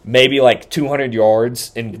 maybe 200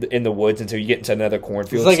 yards in the woods until you get into another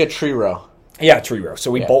cornfield. It's like a tree row. Yeah, a tree row. So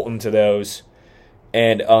we bolt into those,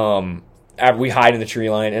 and we hide in the tree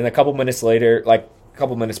line. And a couple minutes later, a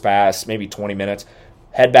couple minutes pass, maybe 20 minutes,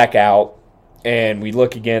 head back out, and we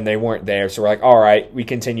look again. They weren't there, so we're like, all right, we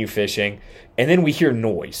continue fishing, and then we hear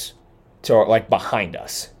noise, behind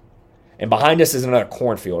us, and behind us is another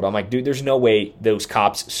cornfield. I'm like, dude, there's no way those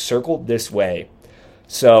cops circled this way.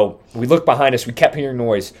 So we looked behind us. We kept hearing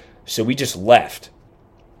noise, so we just left.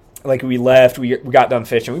 We left. We got done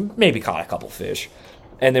fishing. We maybe caught a couple fish.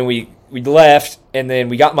 And then we left, and then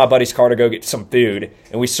we got in my buddy's car to go get some food,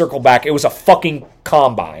 and we circled back. It was a fucking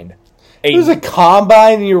combine. It was a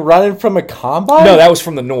combine, and you're running from a combine? No, that was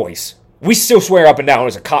from the noise. We still swear up and down it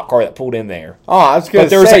was a cop car that pulled in there. Oh, I was going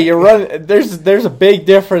to say, you're running. There's a big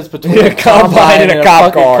difference between a combine and a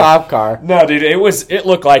cop car. Cop car. No, dude, it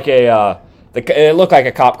looked like it looked like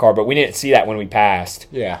a cop car, but we didn't see that when we passed.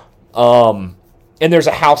 Yeah. And there's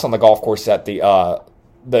a house on the golf course that the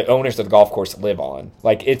owners of the golf course live on.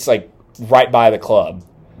 It's right by the club.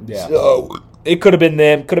 Yeah. So it could have been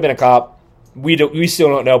them, could have been a cop. We still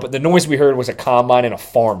don't know, but the noise we heard was a combine and a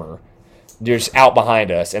farmer just out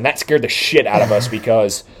behind us, and that scared the shit out of us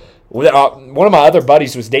because one of my other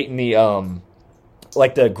buddies was dating the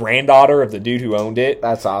granddaughter of the dude who owned it.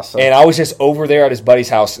 That's awesome. And I was just over there at his buddy's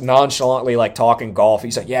house, nonchalantly talking golf.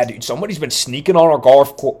 He's like, "Yeah, dude, somebody's been sneaking on our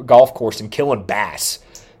golf course and killing bass."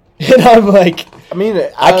 And I'm like,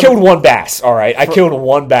 I killed one bass. All right, I killed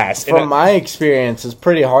one bass. From my experience, it's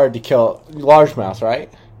pretty hard to kill largemouth,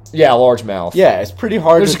 right? Yeah, largemouth. Yeah, it's pretty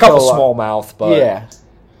hard. There's a couple smallmouth, but yeah.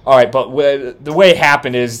 All right, but the way it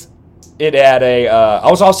happened is it had I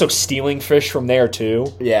was also stealing fish from there too.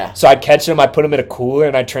 Yeah. So I'd catch them, I'd put them in a cooler,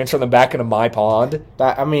 and I'd transfer them back into my pond.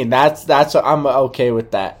 That's I'm okay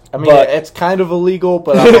with that. It's kind of illegal,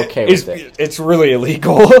 but I'm okay with it. It's really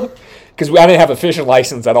illegal because I didn't have a fishing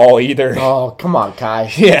license at all either. Oh, come on,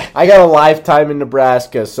 Kai. Yeah. I got a lifetime in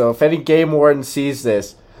Nebraska, so if any game warden sees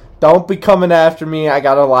this, don't be coming after me. I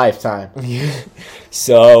got a lifetime.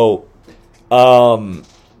 So,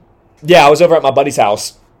 yeah, I was over at my buddy's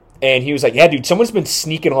house, and he was like, "Yeah, dude, someone's been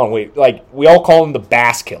sneaking on. We all call him the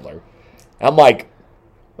bass killer." I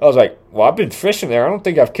was like, "Well, I've been fishing there. I don't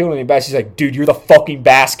think I've killed any bass." He's like, "Dude, you're the fucking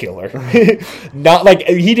bass killer." Not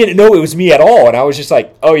he didn't know it was me at all, and I was just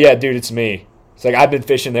like, "Oh yeah, dude, it's me." It's like I've been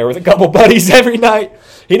fishing there with a couple buddies every night.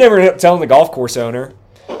 He never ended up telling the golf course owner,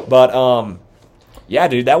 but yeah,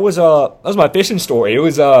 dude, that was my fishing story. It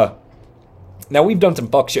was now we've done some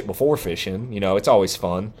fuck shit before fishing. It's always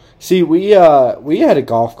fun. See, we had a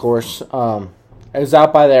golf course. It was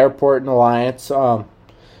out by the airport in Alliance.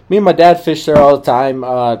 Me and my dad fished there all the time.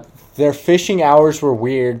 Their fishing hours were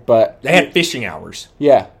weird, but they had fishing hours.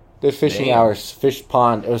 Yeah, the fishing hours. Fish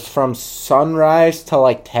pond. It was from sunrise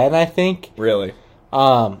to 10, I think. Really?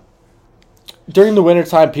 During the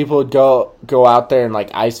wintertime, people would go out there and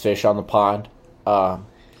ice fish on the pond.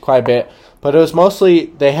 Quite a bit, but it was mostly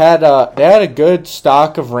they had a good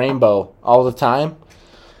stock of rainbow all the time,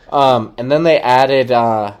 and then they added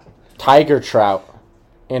tiger trout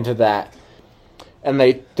into that. And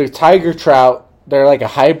the tiger trout, they're like a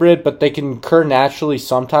hybrid, but they can occur naturally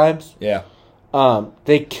sometimes. Yeah.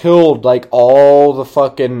 They killed like all the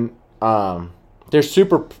fucking they're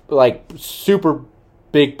super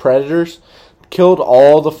big predators. Killed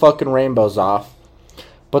all the fucking rainbows off.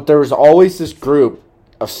 But there was always this group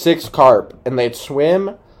of 6 carp, and they'd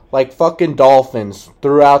swim like fucking dolphins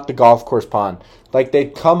throughout the golf course pond. Like,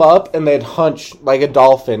 they'd come up and they'd hunch like a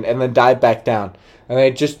dolphin and then dive back down. And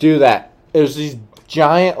they'd just do that. It was these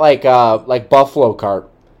giant, like buffalo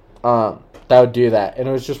carp that would do that. And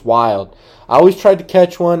it was just wild. I always tried to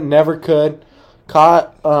catch one, never could.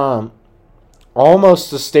 Caught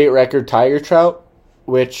almost the state record tiger trout,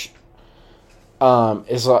 which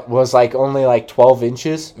was like only like 12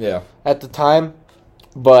 inches at the time.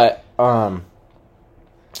 But mine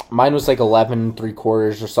was like 11 3/4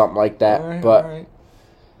 or something like that. All right.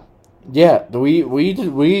 Yeah,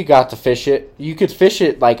 we got to fish it. You could fish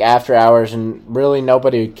it like after hours, and really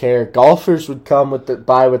nobody would care. Golfers would come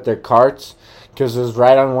by with their carts because it was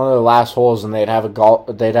right on one of the last holes, and they'd have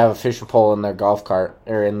a fishing pole in their golf cart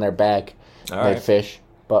or in their bag. They'd fish.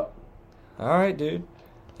 But all right, dude.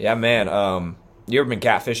 Yeah, man. You ever been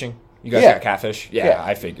catfishing? You guys got catfish? Yeah,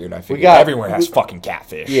 I figured. Everywhere has fucking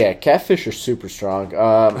catfish. Yeah, catfish are super strong.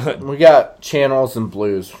 We got channels and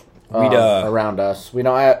blues around us. We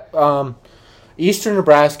don't have... Eastern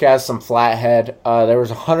Nebraska has some flathead. There was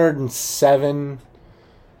 107...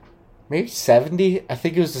 Maybe 70? I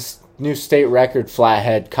think it was this new state record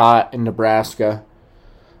flathead caught in Nebraska.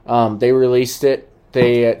 They released it.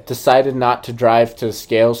 They decided not to drive to the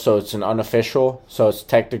scale, so it's an unofficial. So it's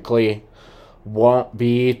technically... won't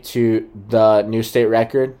be to the new state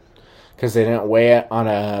record because they didn't weigh it on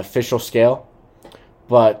an official scale.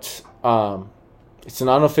 But it's an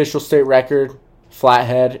unofficial state record,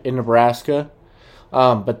 flathead in Nebraska.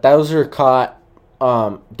 But those are caught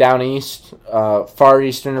down east, far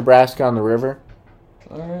eastern Nebraska on the river.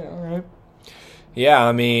 All right. Yeah,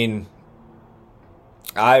 I mean,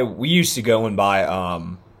 we used to go and buy,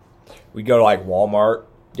 we'd go to like Walmart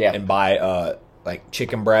and buy like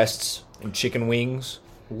chicken breasts and chicken wings.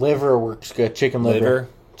 Liver works good. Chicken liver.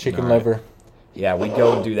 Chicken liver. Yeah, we'd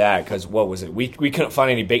go and do that because, what was it? We couldn't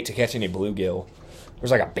find any bait to catch any bluegill. There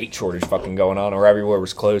was like a bait shortage fucking going on, or everywhere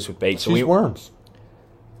was closed with bait. So worms.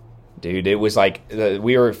 Dude, it was like,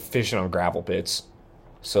 we were fishing on gravel pits.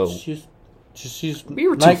 So just use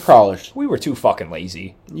night crawlers. We were too fucking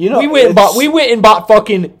lazy. You know, we went and bought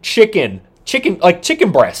fucking chicken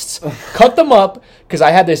breasts, cut them up, because I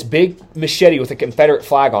had this big machete with a Confederate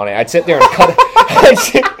flag on it. I'd sit there and cut it.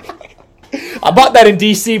 I bought that in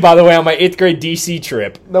D.C., by the way, on my 8th grade D.C.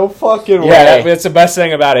 trip. No fucking way. Yeah, that's the best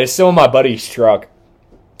thing about it. It's still in my buddy's truck.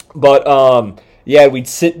 But, yeah, we'd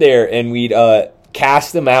sit there and we'd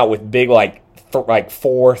cast them out with big, like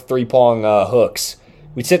 4 3-prong hooks.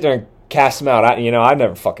 We'd sit there and cast them out. I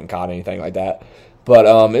never fucking caught anything like that. But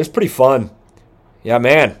it was pretty fun. Yeah,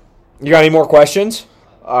 man. You got any more questions?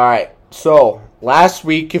 All right. So last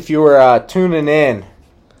week, if you were tuning in,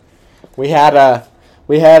 we had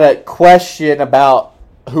a question about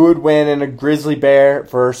who would win in a grizzly bear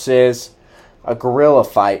versus a gorilla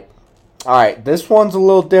fight. All right. This one's a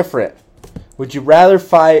little different. Would you rather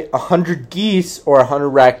fight 100 geese or 100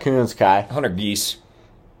 raccoons, Kai? 100 geese.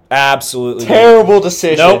 Absolutely. Terrible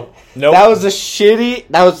decision. Nope. That was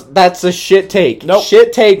that's a shit take. Nope.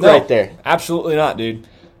 Shit take right there. Absolutely not, dude.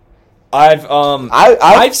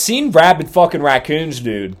 I've seen rabid fucking raccoons,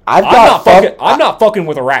 dude. I'm not fucking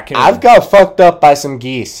with a raccoon. I've got fucked up by some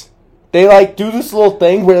geese. They like do this little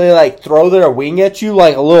thing where they like throw their wing at you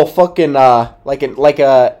like a little fucking like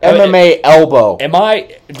a MMA elbow.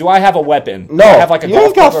 Do I have a weapon? No, do I have like a you golf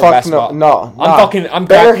ain't got club or a fucking basketball? I'm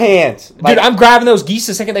bare hands, dude. I'm grabbing those geese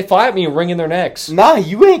the second they fly at me and wringing their necks. Nah,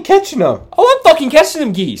 you ain't catching them. Oh, I'm fucking catching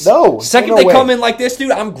them geese. No, second they come in like this,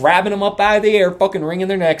 dude, I'm grabbing them up out of the air, fucking wringing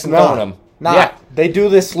their necks and throwing them. Nah, yeah. They do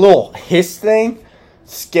this little hiss thing,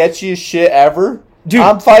 sketchiest shit ever. Dude,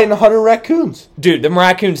 I'm fighting 100 raccoons. Dude, them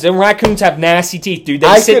raccoons have nasty teeth, dude.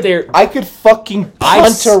 They sit there. I could fucking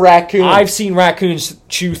punch a raccoon. I've seen raccoons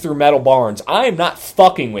chew through metal barns. I am not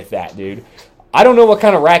fucking with that, dude. I don't know what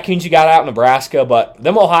kind of raccoons you got out in Nebraska, but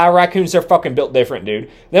them Ohio raccoons, they're fucking built different,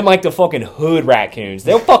 dude. Them like the fucking hood raccoons.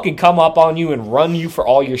 They'll fucking come up on you and run you for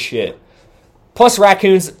all your shit. Plus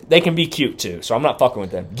raccoons, they can be cute too, so I'm not fucking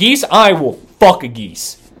with them. Geese, I will fuck a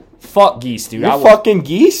geese. Fuck geese, dude. You're fucking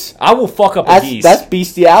geese? I will fuck up a geese. That's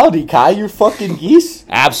bestiality, Kai. You're fucking geese?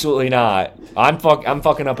 Absolutely not. I'm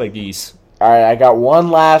fucking up a geese. All right, I got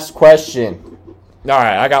one last question. All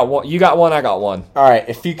right, I got one. You got one, I got one. All right,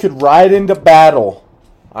 if you could ride into battle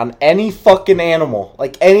on any fucking animal.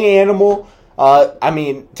 Like, any animal.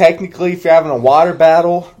 Technically, if you're having a water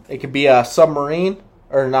battle, it could be a submarine.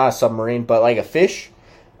 Or not a submarine, but like a fish.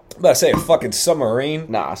 I'm about to say a fucking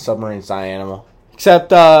submarine. Nah, a submarine's not an animal.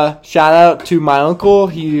 Except, shout out to my uncle.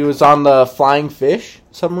 He was on the flying fish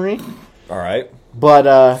submarine. All right. But,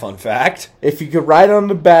 fun fact. if you could ride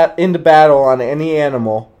on into battle on any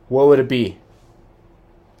animal, what would it be?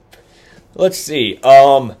 Let's see.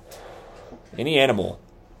 Any animal.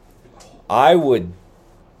 I would...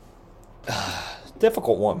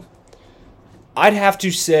 difficult one. I'd have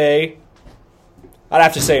to say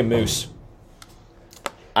a moose.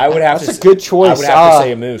 That's a good choice. I would have to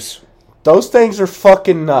say a moose. Those things are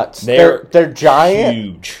fucking nuts. They're giant.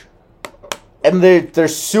 Huge. And they're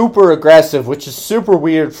super aggressive, which is super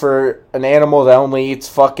weird for an animal that only eats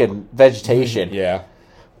fucking vegetation. Yeah.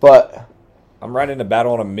 But I'm riding into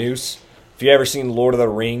battle on a moose. If you ever seen Lord of the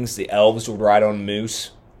Rings, the elves would ride on a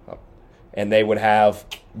moose. And they would have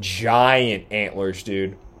giant antlers,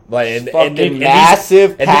 dude.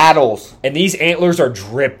 Massive paddles. And these antlers are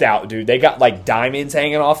dripped out, dude. They got like diamonds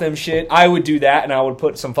hanging off them shit. I would do that, and I would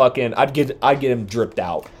put some fucking... I'd get him dripped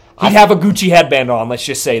out. He'd have a Gucci headband on, let's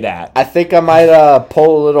just say that. I think I might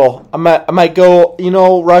pull a little... I might go,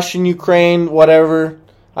 Russian, Ukraine, whatever.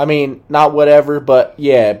 I mean, not whatever, but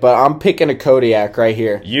yeah. But I'm picking a Kodiak right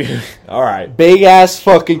here. All right. Big-ass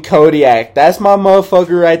fucking Kodiak. That's my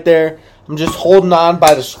motherfucker right there. I'm just holding on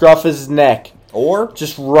by the scruff of his neck. Or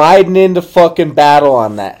just riding into fucking battle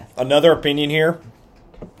on that. Another opinion here.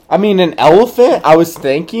 I mean, an elephant, I was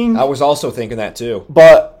thinking. I was also thinking that too.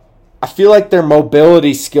 But I feel like their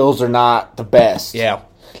mobility skills are not the best. Yeah.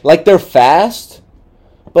 Like, they're fast.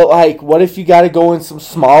 But, like, what if you got to go in some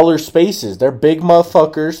smaller spaces? They're big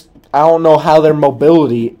motherfuckers. I don't know how their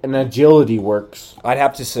mobility and agility works. I'd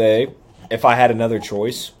have to say, if I had another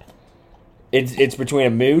choice, it's between a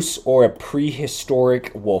moose or a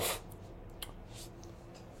prehistoric wolf.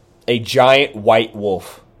 A giant white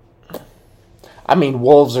wolf. I mean,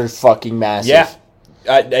 wolves are fucking massive.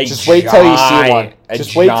 Yeah. Just wait till you see one.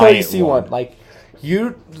 Just wait till you see one. Like,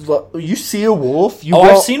 you see a wolf.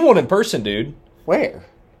 I've seen one in person, dude. Where?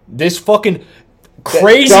 This fucking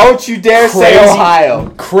crazy. Don't you dare say Ohio.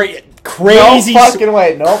 Crazy. No fucking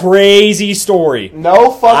way. No. Crazy story.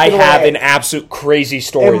 No fucking way. I have an absolute crazy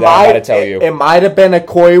story that I'm going to tell you. It might have been a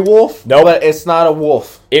coy wolf. Nope. But it's not a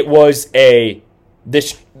wolf. It was a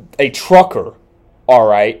trucker, all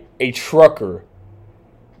right? A trucker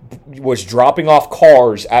was dropping off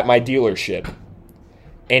cars at my dealership.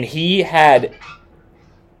 And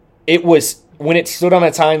when it stood on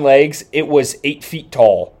its hind legs, it was 8 feet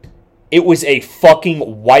tall. It was a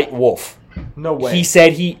fucking white wolf. No way. He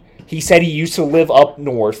said he used to live up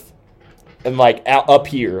north and like out up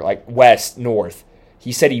here, like west, north.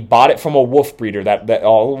 He said he bought it from a wolf breeder that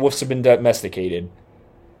all wolves have been domesticated.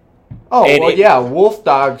 Oh, and wolf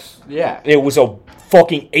dogs, yeah. It was a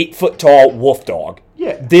fucking 8 foot tall wolf dog.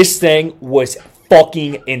 Yeah. This thing was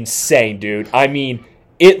fucking insane, dude. I mean,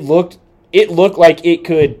 it looked like it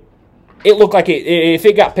could... It looked like if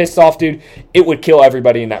it got pissed off, dude, it would kill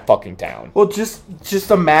everybody in that fucking town. Well,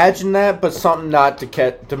 just imagine that, but something not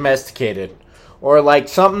domesticated. Or like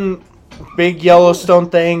something big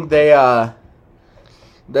Yellowstone thing, they're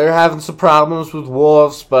having some problems with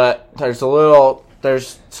wolves, but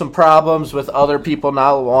there's some problems with other people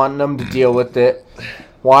not wanting them to deal with it.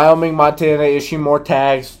 Wyoming, Montana issue more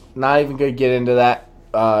tags. Not even going to get into that.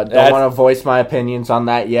 Don't want to voice my opinions on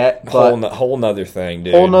that yet. But whole nother thing,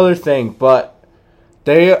 dude. Whole nother thing, but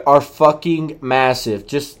they are fucking massive.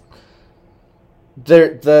 Just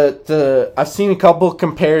I've seen a couple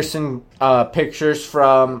comparison pictures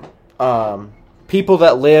from people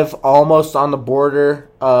that live almost on the border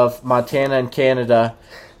of Montana and Canada.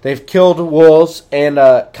 They've killed wolves and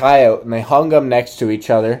a coyote, and they hung them next to each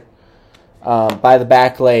other by the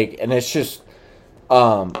back leg, and it's just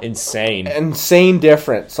insane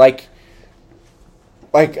difference. Like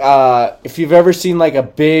if you've ever seen like a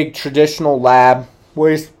big traditional lab,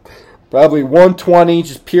 weighs probably 120,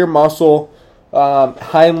 just pure muscle.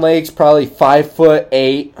 Hind legs probably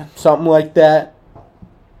 5'8", something like that.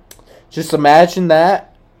 Just imagine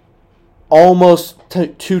that, almost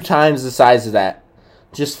 2 times the size of that.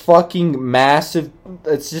 Just fucking massive.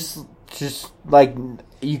 It's just like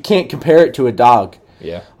you can't compare it to a dog.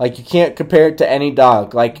 Yeah. Like, you can't compare it to any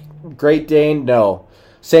dog. Like, Great Dane, no.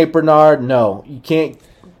 St. Bernard, no. You can't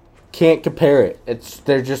compare it.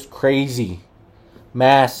 They're just crazy.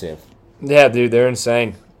 Massive. Yeah, dude, they're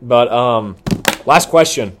insane. But, last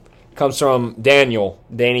question comes from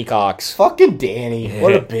Danny Cox. Fucking Danny.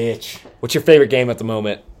 What a bitch. What's your favorite game at the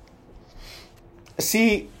moment?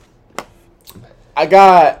 See,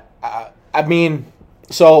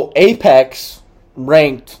 So Apex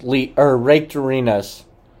ranked arenas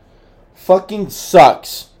fucking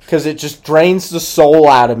sucks because it just drains the soul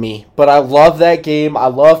out of me. But I love that game. I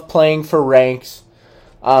love playing for ranks,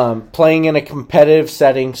 playing in a competitive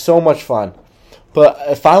setting. So much fun. But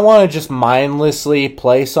if I want to just mindlessly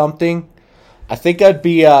play something, I think I'd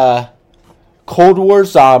be Call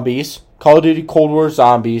of Duty Cold War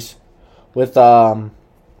Zombies, with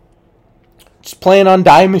just playing on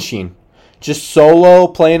Die Machine. Just solo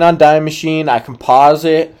playing on Die Machine. I can pause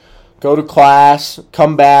it, go to class,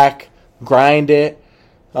 come back, grind it.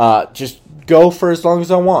 Just go for as long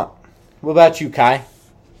as I want. What about you, Kai?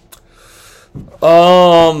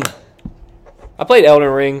 I played Elden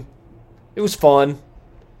Ring. It was fun.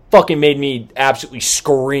 Fucking made me absolutely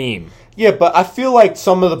scream. Yeah, but I feel like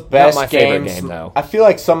some of the best Not my favorite game, though. I feel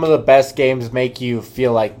like some of the best games make you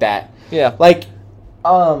feel like that. Yeah. Like,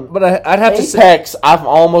 but I'd have to say Apex, I've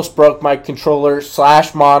almost broke my controller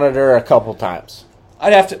 / monitor a couple times.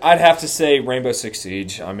 I'd have to say Rainbow Six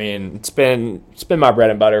Siege. I mean, it's been my bread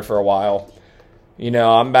and butter for a while. You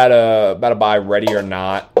know, I'm about to buy Ready or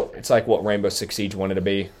Not. It's like what Rainbow Six Siege wanted to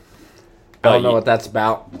be. I don't know what that's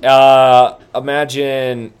about.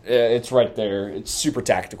 Imagine it's right there. It's super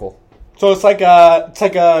tactical. So it's like a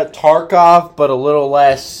Tarkov, but a little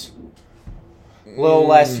less.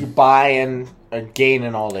 You buy and are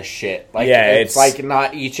gaining all this shit. Like, yeah, it's like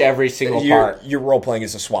not every single part. You're role playing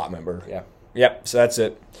as a SWAT member. Yeah. Yep. So that's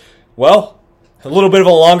it. Well, a little bit of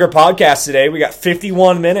a longer podcast today. We got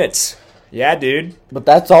 51 minutes. Yeah, dude. But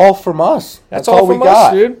that's all from us. That's all we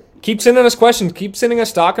got, dude. Keep sending us questions. Keep sending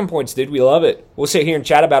us talking points, dude. We love it. We'll sit here and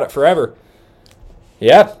chat about it forever.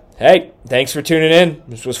 Yeah. Hey, thanks for tuning in.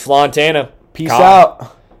 This was Flontana. Peace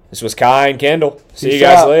out. This was Kai and Kendall. See you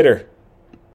guys later.